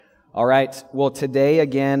All right, well, today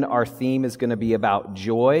again, our theme is going to be about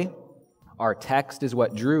joy. Our text is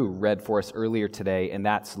what Drew read for us earlier today, and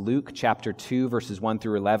that's Luke chapter 2, verses 1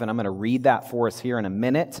 through 11. I'm going to read that for us here in a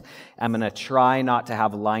minute. I'm going to try not to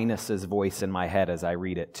have Linus's voice in my head as I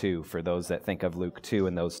read it too, for those that think of Luke 2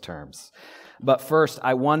 in those terms. But first,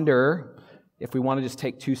 I wonder if we want to just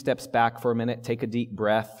take 2 steps back for a minute, take a deep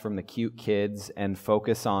breath from the cute kids, and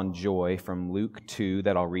focus on joy from Luke 2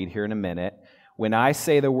 that I'll read here in a minute. When I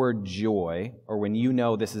say the word joy, or when you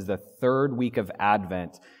know this is the third week of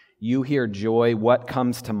Advent, you hear joy, what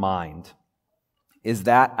comes to mind? Is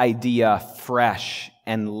that idea fresh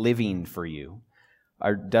and living for you?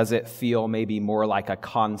 Or does it feel maybe more like a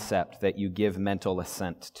concept that you give mental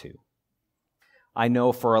assent to? I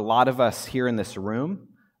know for a lot of us here in this room,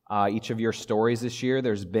 each of your stories this year,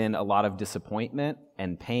 there's been a lot of disappointment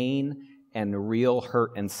and pain and real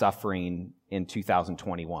hurt and suffering in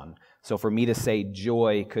 2021. So for me to say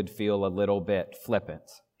joy could feel a little bit flippant.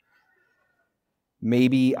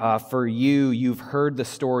 Maybe for you, you've heard the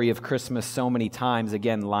story of Christmas so many times.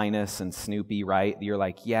 Again, Linus and Snoopy, right? You're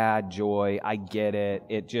like, yeah, joy, I get it.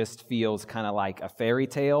 It just feels kind of like a fairy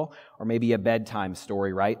tale or maybe a bedtime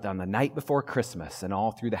story, right? On the night before Christmas and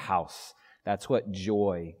all through the house. That's what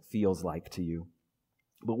joy feels like to you.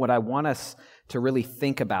 But what I want us to really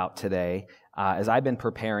think about today, as I've been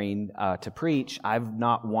preparing to preach, I've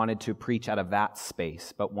not wanted to preach out of that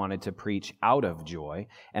space, but wanted to preach out of joy.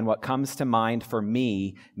 And what comes to mind for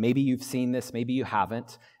me, maybe you've seen this, maybe you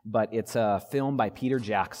haven't, but it's a film by Peter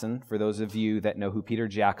Jackson. For those of you that know who Peter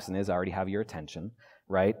Jackson is, I already have your attention,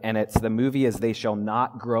 right? And it's the movie As They Shall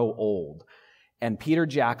Not Grow Old. And Peter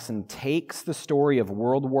Jackson takes the story of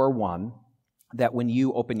World War I, that when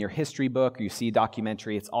you open your history book or you see a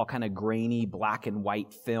documentary, it's all kind of grainy, black and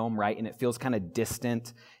white film, right? And it feels kind of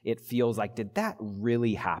distant. It feels like, did that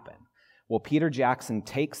really happen? Well, Peter Jackson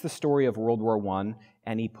takes the story of World War I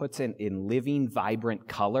and he puts it in living, vibrant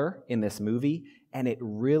color in this movie, and it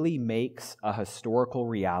really makes a historical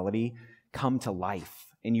reality come to life.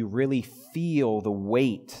 And you really feel the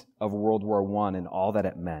weight of World War I and all that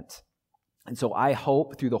it meant. And so I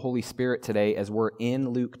hope through the Holy Spirit today, as we're in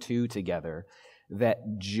Luke 2 together,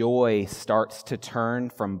 that joy starts to turn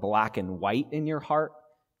from black and white in your heart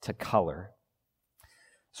to color.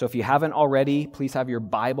 So if you haven't already, please have your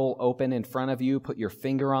Bible open in front of you, put your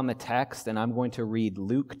finger on the text, and I'm going to read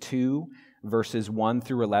Luke 2, verses 1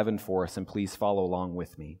 through 11 for us, and please follow along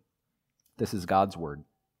with me. This is God's word.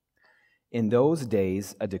 In those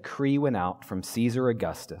days, a decree went out from Caesar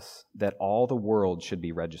Augustus that all the world should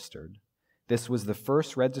be registered. This was the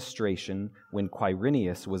first registration when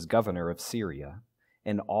Quirinius was governor of Syria,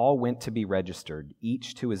 and all went to be registered,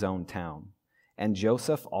 each to his own town. And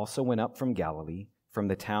Joseph also went up from Galilee, from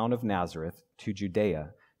the town of Nazareth to Judea,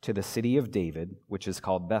 to the city of David, which is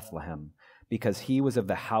called Bethlehem, because he was of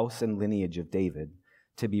the house and lineage of David,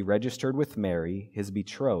 to be registered with Mary, his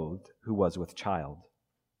betrothed, who was with child.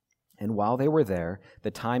 And while they were there,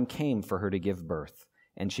 the time came for her to give birth.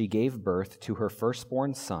 And she gave birth to her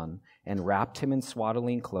firstborn son, and wrapped him in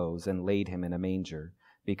swaddling clothes, and laid him in a manger,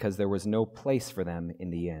 because there was no place for them in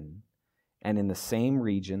the inn. And in the same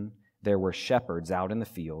region there were shepherds out in the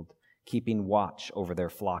field, keeping watch over their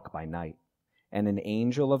flock by night. And an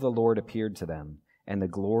angel of the Lord appeared to them, and the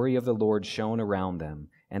glory of the Lord shone around them,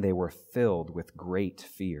 and they were filled with great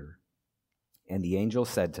fear. And the angel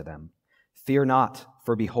said to them, "Fear not,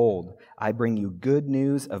 for behold, I bring you good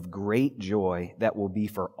news of great joy that will be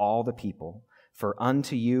for all the people. For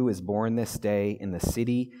unto you is born this day in the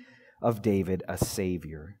city of David a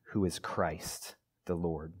Savior, who is Christ the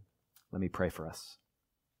Lord." Let me pray for us.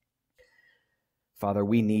 Father,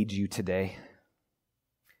 we need you today.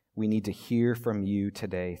 We need to hear from you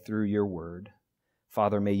today through your word.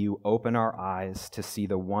 Father, may you open our eyes to see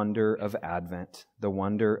the wonder of Advent, the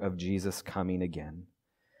wonder of Jesus coming again.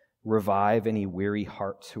 Revive any weary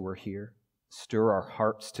hearts who are here. Stir our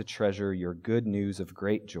hearts to treasure your good news of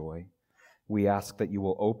great joy. We ask that you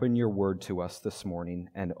will open your word to us this morning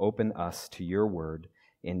and open us to your word.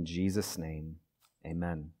 In Jesus' name,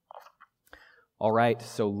 amen. All right,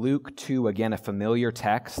 so Luke 2, again, a familiar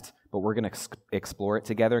text, but we're going to explore it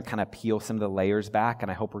together and kind of peel some of the layers back,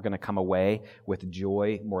 and I hope we're going to come away with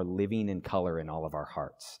joy more living in color in all of our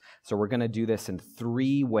hearts. So we're going to do this in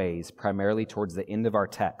 3 ways, primarily towards the end of our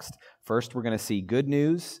text. First, we're going to see good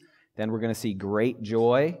news, then we're going to see great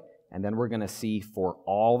joy, and then we're going to see for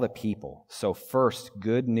all the people. So first,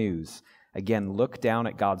 good news. Again, look down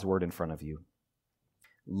at God's word in front of you.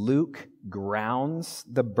 Luke grounds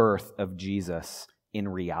the birth of Jesus in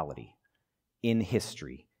reality, in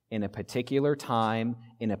history, in a particular time,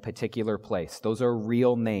 in a particular place. Those are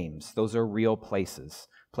real names. Those are real places.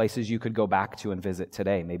 places you could go back to and visit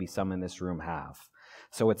today. Maybe some in this room have.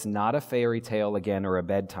 So it's not a fairy tale again or a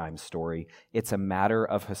bedtime story. It's a matter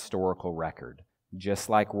of historical record. Just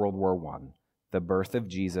like World War I, the birth of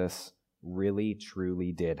Jesus really,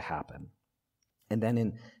 truly did happen. And then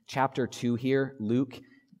in chapter 2 here, Luke,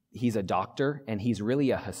 he's a doctor and he's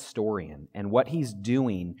really a historian. And what he's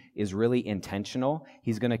doing is really intentional.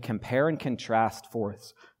 He's going to compare and contrast for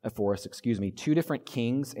us, two different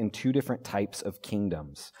kings and two different types of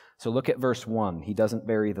kingdoms. So look at verse 1. He doesn't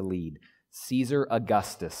bury the lead. Caesar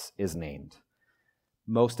Augustus is named.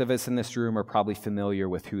 Most of us in this room are probably familiar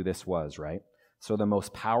with who this was, right? So the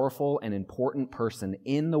most powerful and important person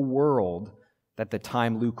in the world at the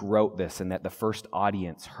time Luke wrote this and that the first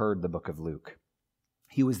audience heard the book of Luke.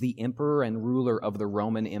 He was the emperor and ruler of the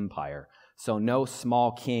Roman Empire. So no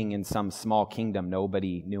small king in some small kingdom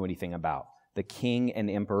nobody knew anything about. The king and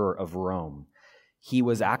emperor of Rome. He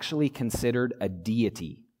was actually considered a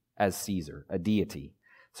deity as Caesar, a deity.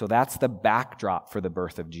 So that's the backdrop for the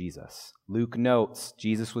birth of Jesus. Luke notes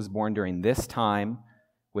Jesus was born during this time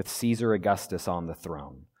with Caesar Augustus on the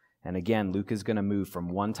throne. And again, Luke is going to move from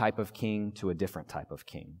one type of king to a different type of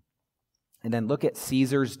king. And then look at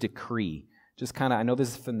Caesar's decree. Just kind of, I know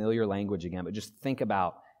this is familiar language again, but just think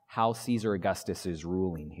about how Caesar Augustus is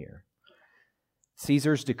ruling here.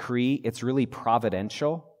 Caesar's decree, it's really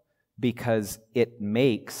providential because it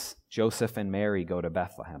makes Joseph and Mary go to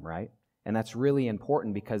Bethlehem, right? And that's really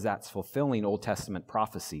important because that's fulfilling Old Testament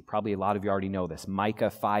prophecy. Probably a lot of you already know this.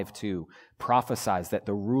 Micah 5:2 prophesies that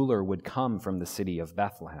the ruler would come from the city of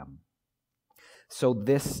Bethlehem. So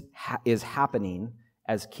this is happening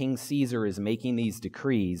as King Caesar is making these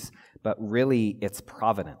decrees, but really it's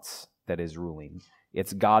providence that is ruling.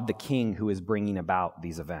 It's God the King who is bringing about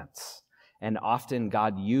these events. And often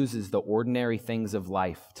God uses the ordinary things of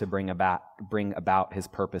life to bring about his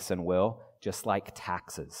purpose and will, just like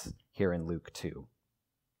taxes here in Luke 2.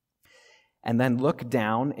 And then look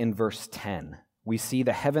down in verse 10. We see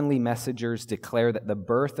the heavenly messengers declare that the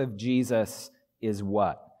birth of Jesus is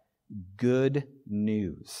what? Good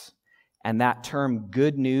news. And that term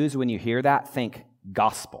good news, when you hear that, think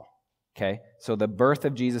gospel. Okay? So the birth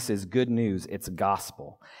of Jesus is good news. It's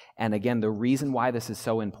gospel. And again, the reason why this is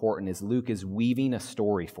so important is Luke is weaving a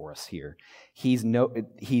story for us here. He's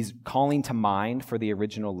calling to mind for the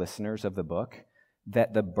original listeners of the book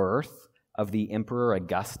that the birth of the Emperor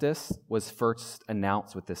Augustus was first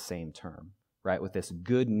announced with this same term, right? With this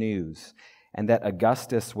good news. And that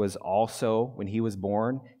Augustus was also, when he was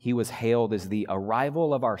born, he was hailed as the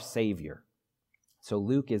arrival of our Savior. So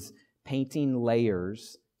Luke is painting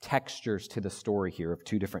layers, textures to the story here of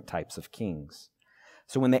two different types of kings.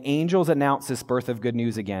 So when the angels announce this birth of good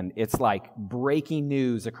news again, it's like breaking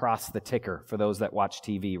news across the ticker for those that watch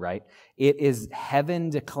TV, right? It is heaven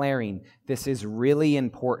declaring this is really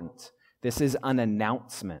important. This is an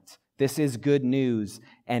announcement. This is good news,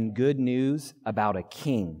 and good news about a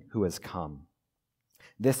king who has come.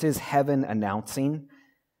 This is heaven announcing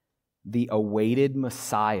the awaited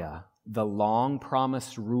Messiah, the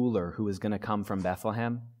long-promised ruler who is going to come from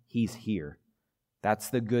Bethlehem. He's here. That's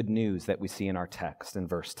the good news that we see in our text in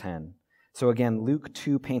verse 10. So again, Luke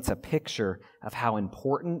 2 paints a picture of how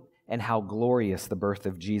important and how glorious the birth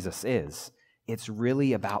of Jesus is. It's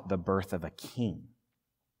really about the birth of a king.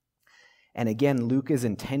 And again, Luke is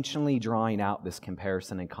intentionally drawing out this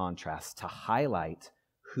comparison and contrast to highlight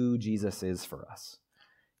who Jesus is for us.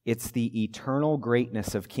 It's the eternal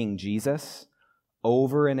greatness of King Jesus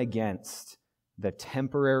over and against the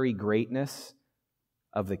temporary greatness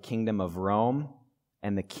of the kingdom of Rome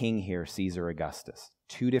and the king here, Caesar Augustus.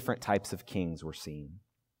 Two different types of kings we're seeing.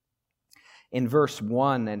 In verse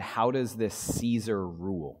 1, and how does this Caesar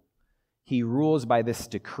rule? He rules by this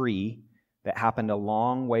decree that happened a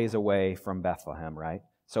long ways away from Bethlehem, right?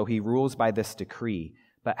 So he rules by this decree.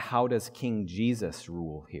 But how does King Jesus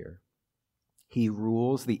rule here? He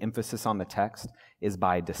rules, the emphasis on the text is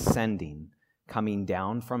by descending, coming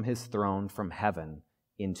down from his throne from heaven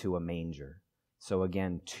into a manger. So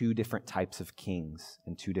again, two different types of kings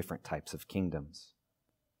and two different types of kingdoms.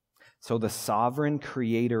 So the sovereign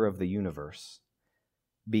creator of the universe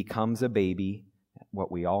becomes a baby,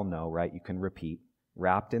 what we all know, right? You can repeat,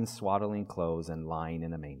 wrapped in swaddling clothes and lying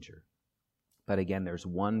in a manger. But again, there's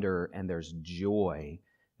wonder and there's joy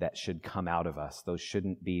that should come out of us. Those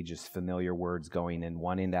shouldn't be just familiar words going in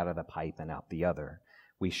one end out of the pipe and out the other.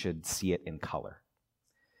 We should see it in color.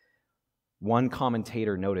 One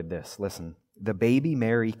commentator noted this. Listen, the baby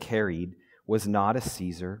Mary carried was not a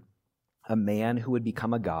Caesar, a man who would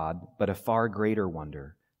become a god, but a far greater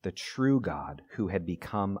wonder, the true God who had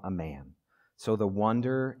become a man. So the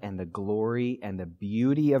wonder and the glory and the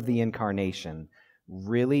beauty of the incarnation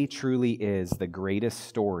really, truly is the greatest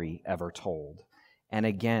story ever told. And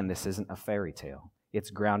again, this isn't a fairy tale.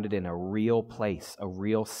 It's grounded in a real place, a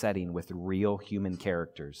real setting with real human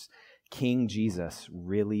characters. King Jesus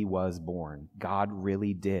really was born. God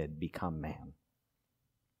really did become man.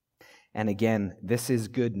 And again, this is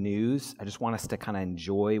good news. I just want us to kind of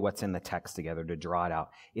enjoy what's in the text together, to draw it out.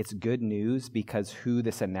 It's good news because who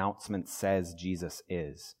this announcement says Jesus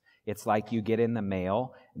is. It's like you get in the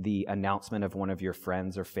mail the announcement of one of your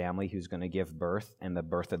friends or family who's going to give birth, and the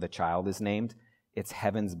birth of the child is named. It's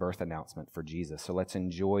heaven's birth announcement for Jesus. So let's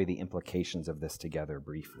enjoy the implications of this together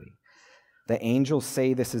briefly. The angels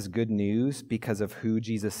say this is good news because of who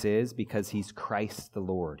Jesus is, because he's Christ the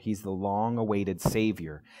Lord. He's the long-awaited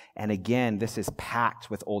Savior. And again, this is packed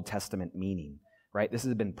with Old Testament meaning, right? This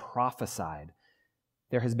has been prophesied.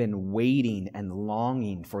 There has been waiting and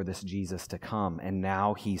longing for this Jesus to come, and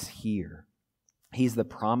now he's here. He's the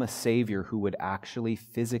promised Savior who would actually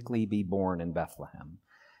physically be born in Bethlehem.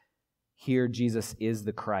 Here, Jesus is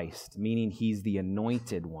the Christ, meaning he's the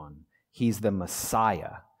anointed one. He's the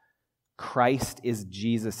Messiah. Christ is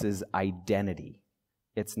Jesus' identity.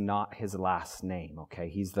 It's not his last name, okay?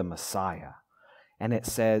 He's the Messiah. And it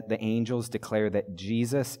said the angels declare that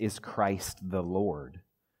Jesus is Christ the Lord.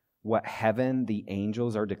 What heaven, the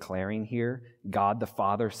angels are declaring here, God the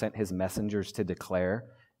Father sent his messengers to declare,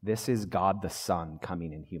 this is God the Son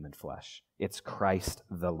coming in human flesh. It's Christ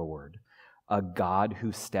the Lord, a God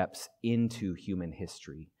who steps into human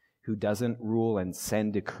history, who doesn't rule and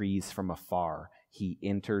send decrees from afar. He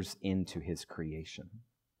enters into his creation.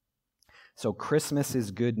 So Christmas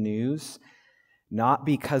is good news, not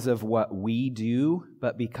because of what we do,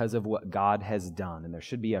 but because of what God has done. And there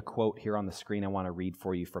should be a quote here on the screen I want to read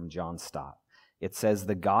for you from John Stott. It says,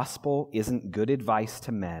 "The gospel isn't good advice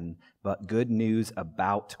to men, but good news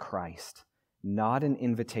about Christ. Not an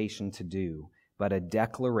invitation to do, but a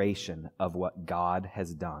declaration of what God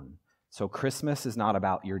has done." So Christmas is not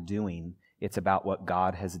about your doing, it's about what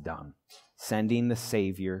God has done, sending the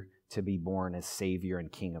Savior to be born as Savior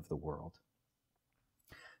and King of the world.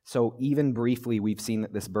 So even briefly, we've seen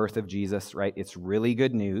that this birth of Jesus, right, it's really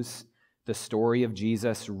good news. The story of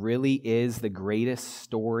Jesus really is the greatest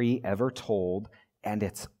story ever told, and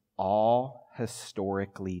it's all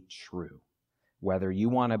historically true. Whether you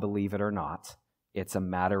want to believe it or not, it's a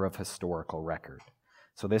matter of historical record.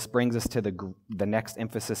 So this brings us to the next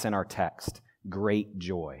emphasis in our text, great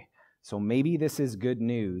joy. So maybe this is good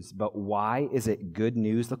news, but why is it good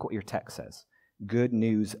news? Look what your text says. Good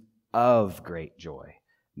news of great joy.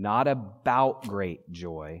 Not about great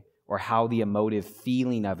joy or how the emotive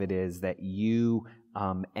feeling of it is that you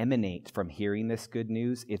emanate from hearing this good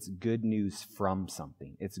news. It's good news from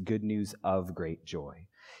something. It's good news of great joy.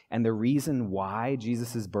 And the reason why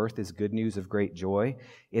Jesus' birth is good news of great joy,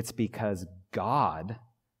 it's because God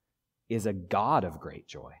is a God of great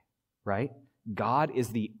joy, right? God is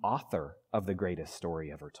the author of the greatest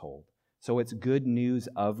story ever told. So it's good news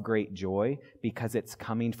of great joy because it's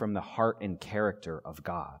coming from the heart and character of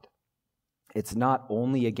God. It's not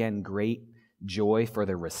only, again, great joy for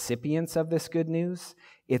the recipients of this good news,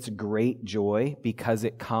 it's great joy because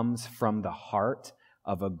it comes from the heart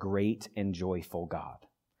of a great and joyful God.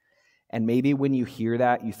 And maybe when you hear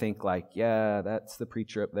that, you think like, yeah, that's the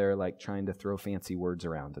preacher up there like trying to throw fancy words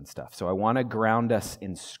around and stuff. So I want to ground us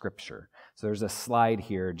in Scripture. So there's a slide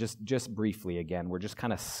here, just briefly again. We're just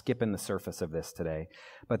kind of skipping the surface of this today.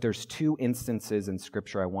 But there's two instances in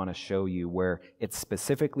Scripture I want to show you where it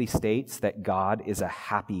specifically states that God is a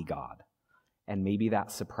happy God. And maybe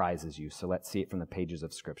that surprises you. So let's see it from the pages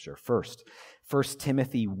of Scripture. First, 1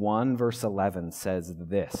 Timothy 1 verse 11 says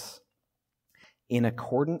this: "In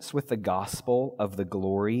accordance with the gospel of the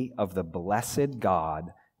glory of the blessed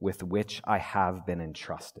God with which I have been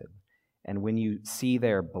entrusted." And when you see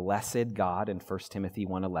there, blessed God in 1 Timothy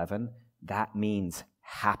 1:11, that means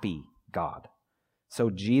happy God.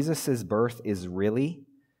 So Jesus' birth is really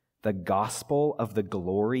the gospel of the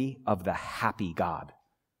glory of the happy God.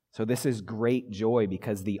 So this is great joy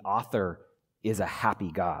because the author is a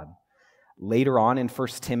happy God. Later on in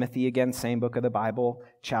 1 Timothy, again, same book of the Bible,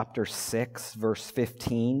 chapter 6, verse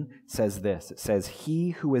 15, says this. It says,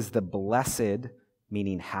 "He who is the blessed,"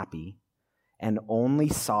 meaning happy, "and only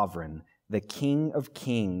sovereign, the King of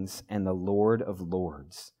kings and the Lord of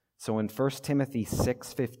lords." So in 1 Timothy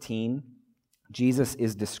 6:15, Jesus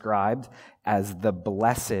is described as the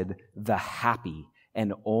blessed, the happy,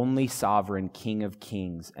 and only sovereign King of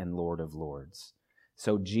kings and Lord of lords.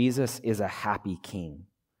 So Jesus is a happy king.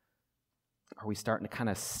 Are we starting to kind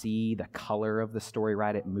of see the color of the story,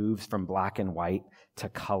 right? It moves from black and white to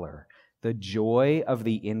color. The joy of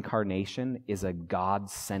the incarnation is a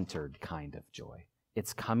God-centered kind of joy.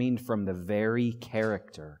 It's coming from the very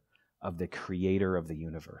character of the creator of the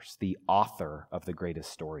universe, the author of the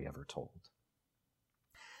greatest story ever told.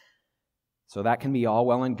 So that can be all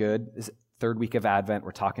well and good. This third week of Advent,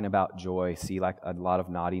 we're talking about joy. See, like a lot of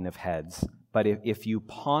nodding of heads. But if you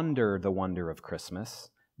ponder the wonder of Christmas,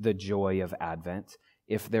 the joy of Advent,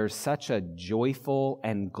 if there's such a joyful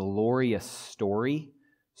and glorious story,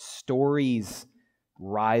 stories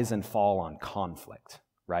rise and fall on conflict,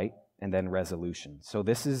 right? And then resolution. So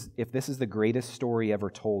if this is the greatest story ever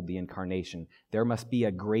told, the incarnation, there must be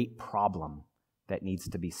a great problem that needs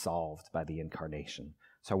to be solved by the incarnation.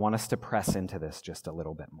 So I want us to press into this just a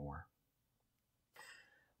little bit more.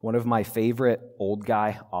 One of my favorite old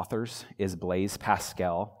guy authors is Blaise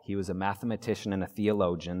Pascal. He was a mathematician and a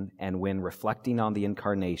theologian, and when reflecting on the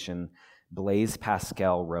incarnation, Blaise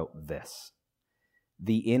Pascal wrote this: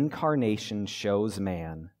 "The incarnation shows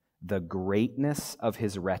man the greatness of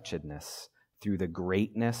his wretchedness through the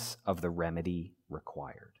greatness of the remedy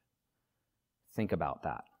required." Think about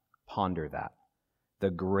that. Ponder that.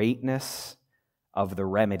 The greatness of the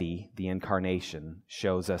remedy, the incarnation,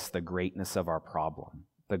 shows us the greatness of our problem,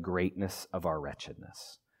 the greatness of our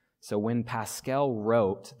wretchedness. So when Pascal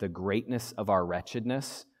wrote the greatness of our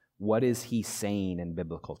wretchedness, what is he saying in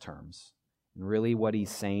biblical terms? And really what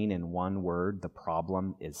he's saying in one word, the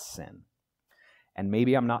problem is sin. And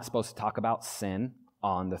maybe I'm not supposed to talk about sin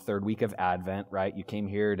on the third week of Advent, right? You came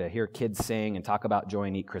here to hear kids sing and talk about joy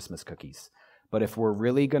and eat Christmas cookies. But if we're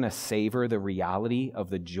really going to savor the reality of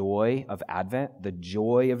the joy of Advent, the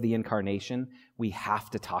joy of the incarnation, we have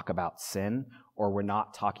to talk about sin, or we're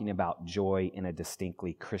not talking about joy in a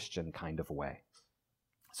distinctly Christian kind of way.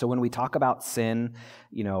 So when we talk about sin,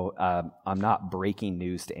 I'm not breaking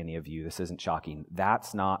news to any of you. This isn't shocking.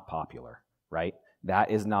 That's not popular, right?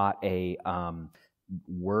 That is not a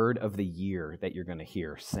word of the year that you're going to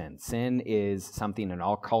hear, sin. Sin is something in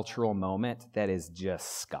our cultural moment that is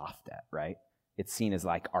just scoffed at, right? It's seen as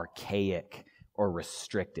like archaic or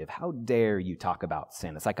restrictive. How dare you talk about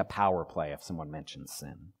sin? It's like a power play if someone mentions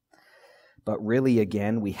sin. But really,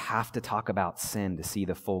 again, we have to talk about sin to see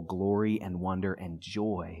the full glory and wonder and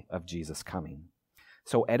joy of Jesus coming.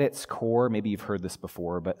 So at its core, maybe you've heard this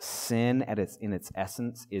before, but sin in its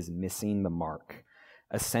essence is missing the mark.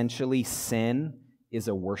 Essentially, sin is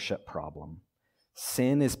a worship problem.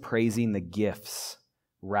 Sin is praising the gifts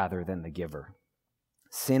rather than the giver.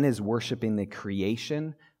 Sin is worshiping the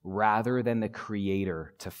creation rather than the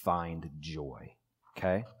creator to find joy.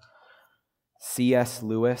 Okay? C.S.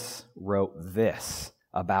 Lewis wrote this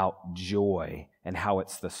about joy and how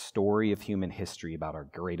it's the story of human history about our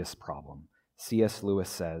greatest problem. C.S. Lewis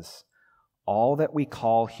says, "All that we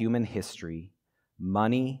call human history,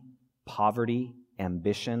 money, poverty,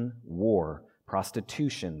 ambition, war,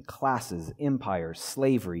 prostitution, classes, empires,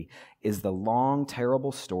 slavery, is the long,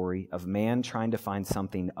 terrible story of man trying to find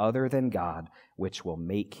something other than God which will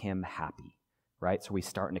make him happy." Right? So we're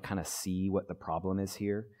starting to kind of see what the problem is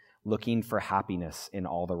here. Looking for happiness in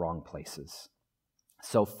all the wrong places.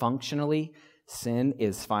 So functionally, sin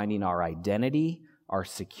is finding our identity, our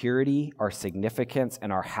security, our significance,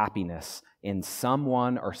 and our happiness in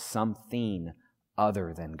someone or something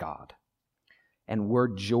other than God. And we're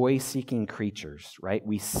joy-seeking creatures, right?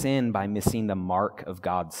 We sin by missing the mark of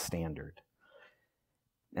God's standard.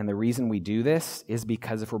 And the reason we do this is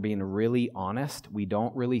because if we're being really honest, we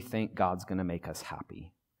don't really think God's going to make us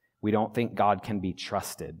happy. We don't think God can be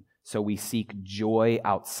trusted. So we seek joy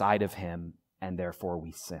outside of him, and therefore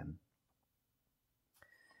we sin.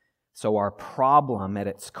 So our problem at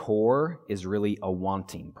its core is really a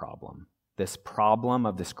wanting problem. This problem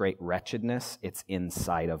of this great wretchedness, it's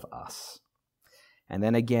inside of us. And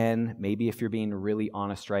then again, maybe if you're being really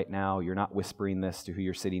honest right now, you're not whispering this to who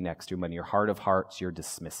you're sitting next to, but in your heart of hearts, you're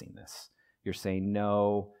dismissing this. You're saying,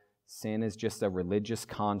 no, sin is just a religious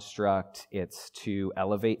construct. It's to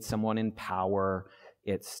elevate someone in power.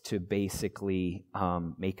 It's to basically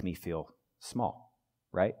make me feel small,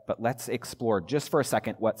 right? But let's explore just for a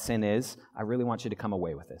second what sin is. I really want you to come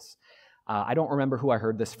away with this. I don't remember who I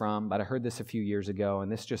heard this from, but I heard this a few years ago,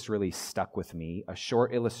 and this just really stuck with me. A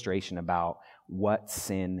short illustration about what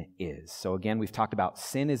sin is. So again, we've talked about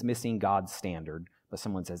sin is missing God's standard, but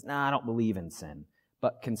someone says, nah, I don't believe in sin.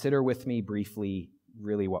 But consider with me briefly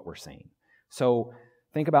really what we're saying. So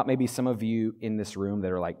think about maybe some of you in this room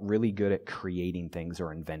that are like really good at creating things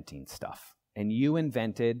or inventing stuff. And you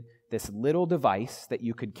invented this little device that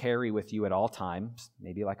you could carry with you at all times,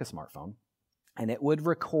 maybe like a smartphone, and it would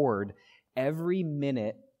record every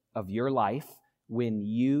minute of your life when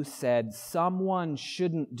you said someone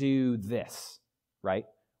shouldn't do this, right?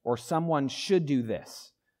 Or someone should do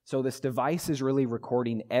this. So this device is really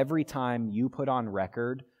recording every time you put on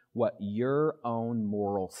record what your own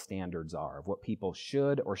moral standards are, of what people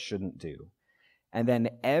should or shouldn't do. And then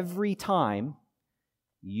every time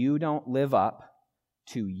you don't live up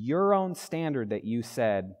to your own standard that you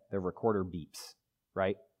said, the recorder beeps,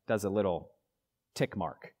 right? Does a little tick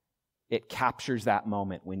mark. It captures that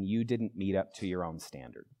moment when you didn't meet up to your own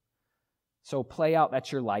standard. So play out,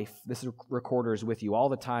 that's your life. This recorder is with you all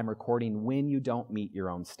the time, recording when you don't meet your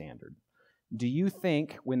own standard. Do you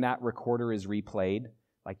think when that recorder is replayed,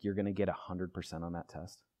 like you're going to get 100% on that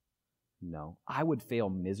test? No. I would fail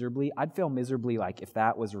miserably. I'd fail miserably like if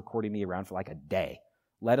that was recording me around for like a day,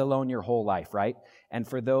 let alone your whole life, right? And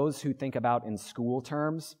for those who think about in school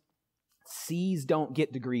terms, C's don't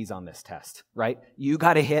get degrees on this test, right? You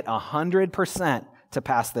got to hit 100% to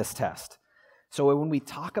pass this test. So when we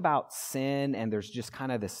talk about sin and there's just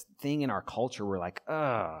kind of this thing in our culture, we're like,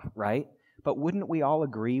 right? But wouldn't we all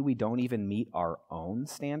agree we don't even meet our own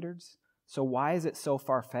standards? So why is it so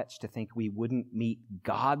far-fetched to think we wouldn't meet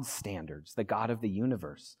God's standards, the God of the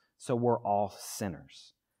universe? So we're all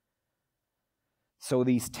sinners. So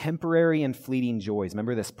these temporary and fleeting joys,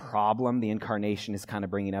 remember this problem the incarnation is kind of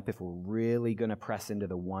bringing up if we're really going to press into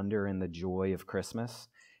the wonder and the joy of Christmas?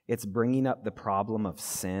 It's bringing up the problem of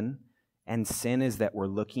sin. And sin is that we're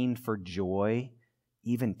looking for joy,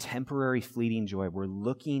 even temporary fleeting joy. We're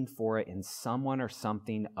looking for it in someone or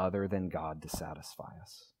something other than God to satisfy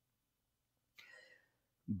us.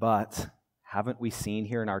 But haven't we seen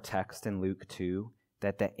here in our text in Luke 2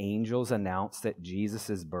 that the angels announce that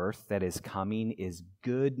Jesus' birth that is coming is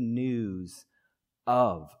good news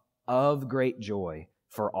of great joy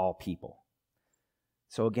for all people?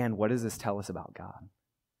 So again, what does this tell us about God?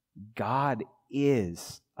 God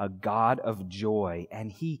is a God of joy,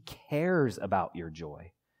 and He cares about your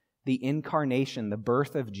joy. The incarnation, the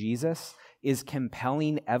birth of Jesus, is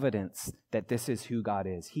compelling evidence that this is who God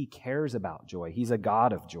is. He cares about joy. He's a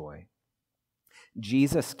God of joy.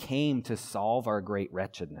 Jesus came to solve our great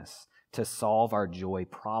wretchedness, to solve our joy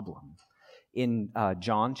problem. In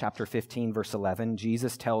John chapter 15, verse 11,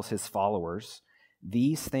 Jesus tells His followers,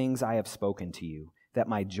 "These things I have spoken to you, that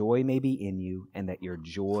my joy may be in you and that your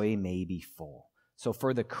joy may be full." So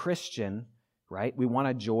for the Christian, right, we want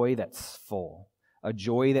a joy that's full, a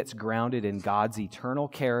joy that's grounded in God's eternal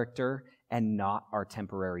character and not our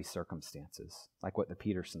temporary circumstances, like what the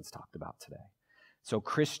Petersons talked about today. So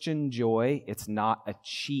Christian joy, it's not a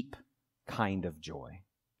cheap kind of joy.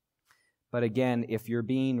 But again, if you're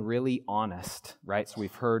being really honest, right, so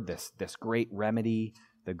we've heard this great remedy,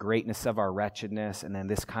 the greatness of our wretchedness, and then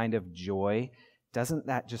this kind of joy, doesn't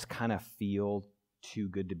that just kind of feel too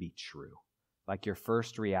good to be true? Like your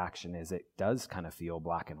first reaction is it does kind of feel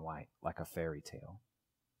black and white, like a fairy tale.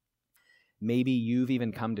 Maybe you've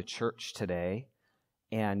even come to church today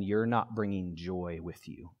and you're not bringing joy with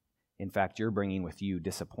you. In fact, you're bringing with you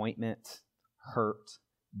disappointment, hurt,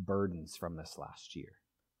 burdens from this last year,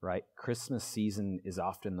 right? Christmas season is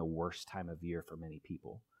often the worst time of year for many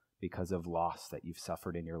people because of loss that you've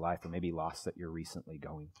suffered in your life or maybe loss that you're recently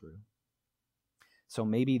going through. So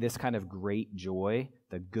maybe this kind of great joy,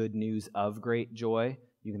 the good news of great joy,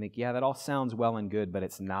 you can think, yeah, that all sounds well and good, but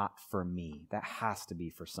it's not for me. That has to be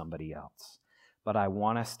for somebody else. But I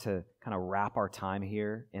want us to kind of wrap our time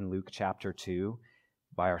here in Luke chapter 2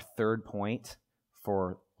 by our third point,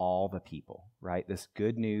 for all the people, right? This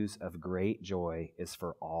good news of great joy is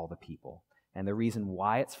for all the people. And the reason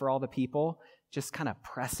why it's for all the people, just kind of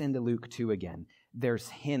press into Luke 2 again. There's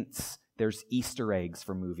hints, there's Easter eggs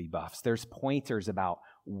for movie buffs. There's pointers about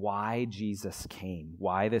why Jesus came,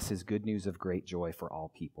 why this is good news of great joy for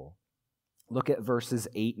all people. Look at verses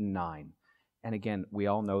 8 and 9. And again, we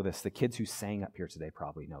all know this. The kids who sang up here today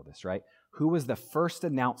probably know this, right? Who was the first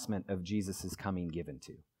announcement of Jesus' coming given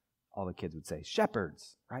to? All the kids would say,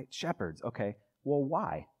 shepherds, right? Shepherds. Okay, well,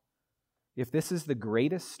 why? If this is the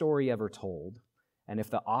greatest story ever told, and if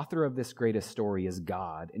the author of this greatest story is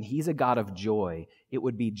God, and He's a God of joy, it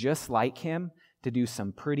would be just like Him to do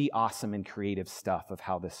some pretty awesome and creative stuff of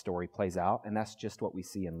how this story plays out, and that's just what we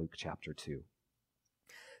see in Luke chapter 2.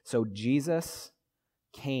 So Jesus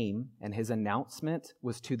came, and His announcement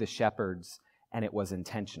was to the shepherds, and it was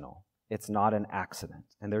intentional. It's not an accident,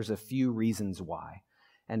 and there's a few reasons why.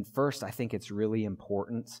 And first, I think it's really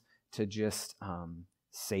important to just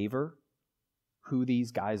savor who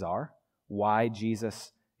these guys are, why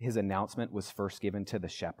Jesus, His announcement was first given to the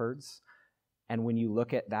shepherds. And when you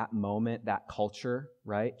look at that moment, that culture,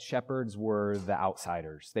 right? Shepherds were the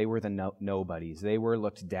outsiders. They were the nobodies. They were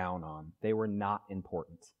looked down on. They were not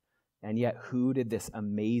important. And yet, who did this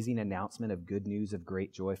amazing announcement of good news of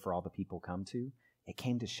great joy for all the people come to? It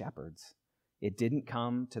came to shepherds. It didn't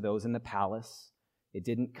come to those in the palace. It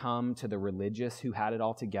didn't come to the religious who had it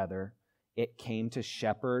all together. It came to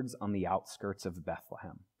shepherds on the outskirts of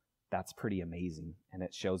Bethlehem. That's pretty amazing, and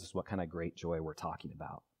it shows us what kind of great joy we're talking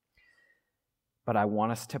about. But I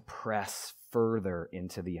want us to press further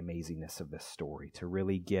into the amazingness of this story to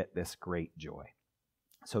really get this great joy.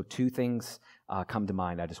 So 2 things come to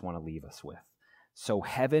mind I just want to leave us with. So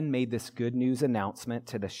heaven made this good news announcement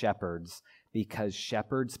to the shepherds because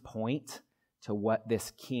shepherds point to what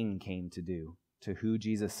this king came to do, to who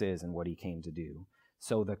Jesus is and what he came to do.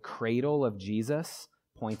 So the cradle of Jesus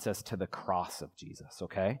points us to the cross of Jesus,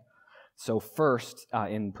 okay? So first,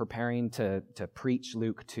 in preparing to preach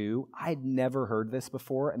Luke 2, I'd never heard this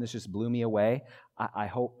before, and this just blew me away. I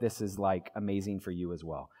hope this is like amazing for you as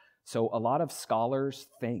well. So a lot of scholars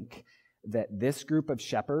think that this group of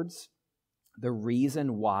shepherds, the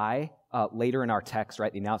reason why later in our text,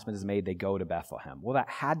 right, the announcement is made, they go to Bethlehem. Well, that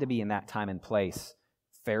had to be in that time and place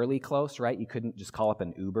fairly close, right? You couldn't just call up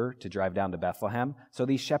an Uber to drive down to Bethlehem. So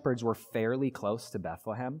these shepherds were fairly close to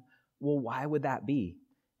Bethlehem. Well, why would that be?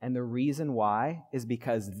 And the reason why is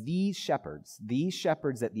because these shepherds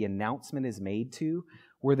that the announcement is made to,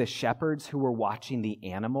 were the shepherds who were watching the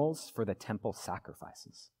animals for the temple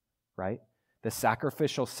sacrifices, right? The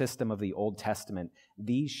sacrificial system of the Old Testament,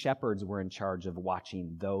 these shepherds were in charge of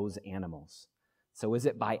watching those animals. So is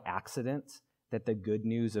it by accident that the good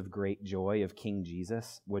news of great joy of King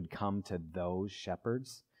Jesus would come to those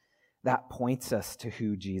shepherds? That points us to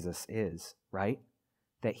who Jesus is, right?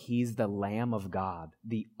 That he's the Lamb of God,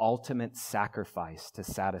 the ultimate sacrifice to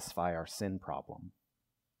satisfy our sin problem.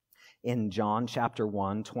 In John chapter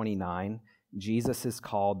 1:29, Jesus is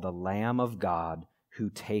called the Lamb of God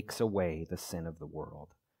who takes away the sin of the world.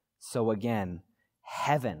 So again,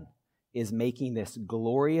 heaven is making this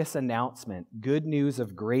glorious announcement, good news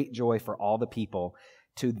of great joy for all the people,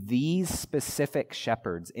 to these specific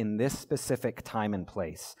shepherds in this specific time and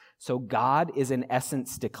place. So God is in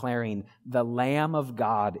essence declaring the Lamb of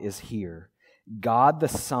God is here. God the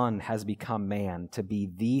Son has become man to be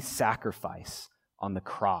the sacrifice on the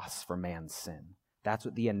cross for man's sin. That's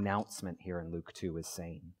what the announcement here in Luke 2 is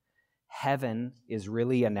saying. Heaven is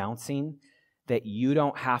really announcing that you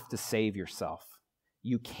don't have to save yourself.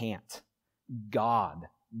 You can't. God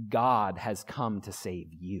has come to save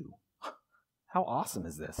you. How awesome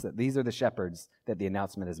is this? That these are the shepherds that the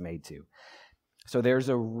announcement is made to. So there's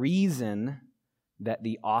a reason that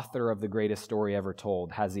the author of the greatest story ever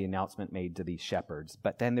told has the announcement made to these shepherds.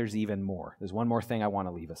 But then there's even more. There's one more thing I want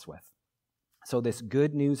to leave us with. So this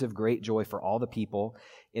good news of great joy for all the people,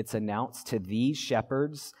 it's announced to these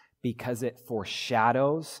shepherds because it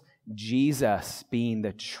foreshadows Jesus being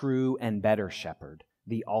the true and better shepherd,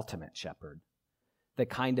 the ultimate shepherd, the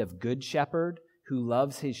kind of good shepherd who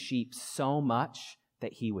loves his sheep so much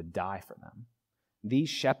that he would die for them. These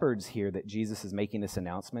shepherds here that Jesus is making this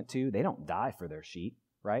announcement to, they don't die for their sheep,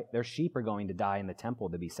 right? Their sheep are going to die in the temple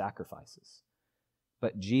to be sacrifices.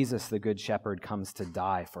 But Jesus, the good shepherd, comes to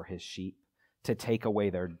die for his sheep, to take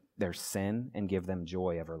away their sin and give them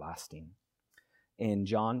joy everlasting. In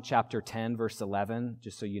John chapter 10, verse 11,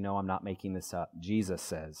 just so you know I'm not making this up, Jesus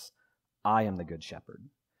says, I am the good shepherd.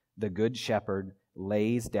 The good shepherd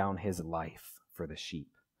lays down his life for the sheep.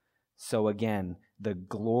 So again, the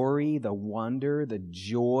glory, the wonder, the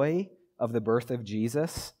joy of the birth of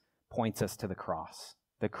Jesus points us to the cross.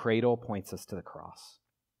 The cradle points us to the cross.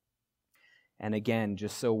 And again,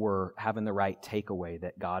 just so we're having the right takeaway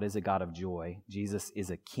that God is a God of joy, Jesus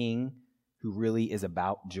is a king who really is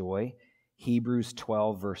about joy. Hebrews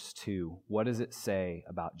 12, verse 2, what does it say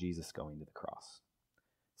about Jesus going to the cross?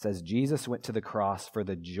 It says, Jesus went to the cross for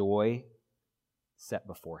the joy set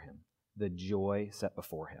before him. The joy set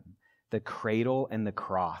before him. The cradle and the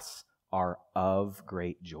cross are of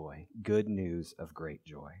great joy. Good news of great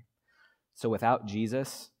joy. So without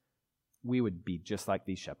Jesus, we would be just like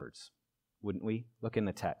these shepherds, wouldn't we? Look in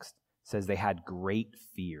the text. It says they had great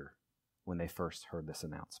fear when they first heard this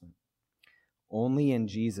announcement. Only in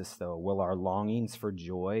Jesus, though, will our longings for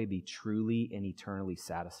joy be truly and eternally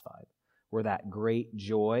satisfied, where that great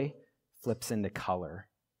joy flips into color,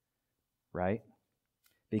 right?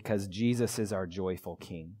 Because Jesus is our joyful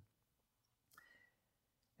King.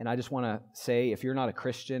 And I just want to say, if you're not a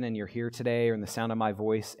Christian and you're here today or in the sound of my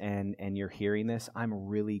voice and you're hearing this, I'm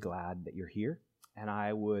really glad that you're here. And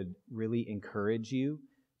I would really encourage you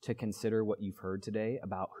to consider what you've heard today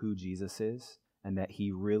about who Jesus is and that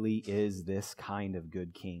he really is this kind of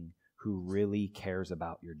good King who really cares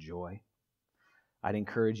about your joy. I'd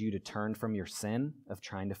encourage you to turn from your sin of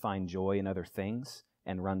trying to find joy in other things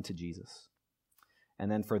and run to Jesus. And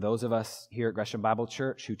then for those of us here at Gresham Bible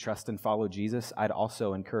Church who trust and follow Jesus, I'd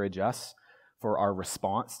also encourage us for our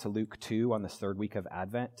response to Luke 2 on this third week of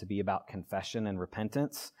Advent to be about confession and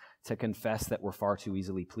repentance, to confess that we're far too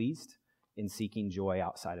easily pleased in seeking joy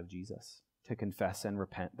outside of Jesus, to confess and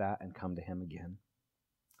repent that and come to him again.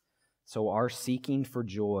 So our seeking for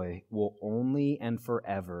joy will only and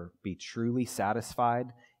forever be truly satisfied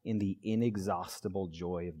in the inexhaustible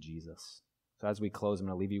joy of Jesus. So as we close, I'm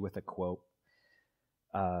going to leave you with a quote.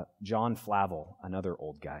 John Flavel, another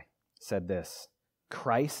old guy, said this: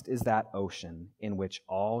 "Christ is that ocean in which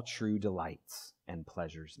all true delights and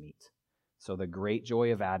pleasures meet." So the great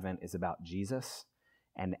joy of Advent is about Jesus,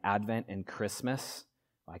 and Advent and Christmas,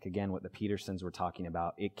 like again what the Petersons were talking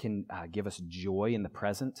about, it can give us joy in the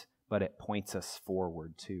present, but it points us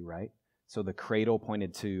forward too, right? So the cradle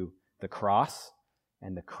pointed to the cross,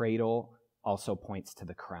 and the cradle also points to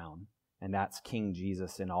the crown. And that's King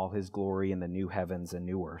Jesus in all his glory in the new heavens and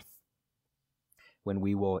new earth, when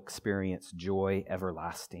we will experience joy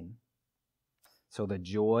everlasting. So the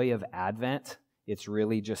joy of Advent, it's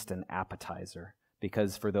really just an appetizer,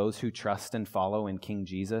 because for those who trust and follow in King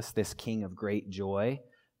Jesus, this King of great joy,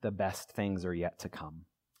 the best things are yet to come.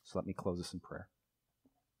 So let me close this in prayer.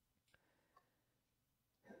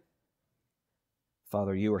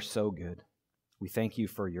 Father, you are so good. We thank you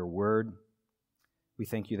for your word. We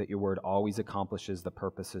thank you that your word always accomplishes the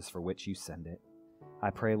purposes for which you send it. I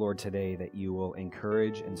pray, Lord, today that you will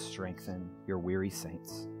encourage and strengthen your weary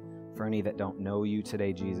saints. For any that don't know you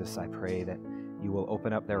today, Jesus, I pray that you will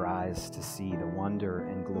open up their eyes to see the wonder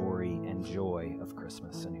and glory and joy of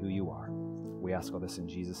Christmas and who you are. We ask all this in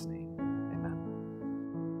Jesus' name.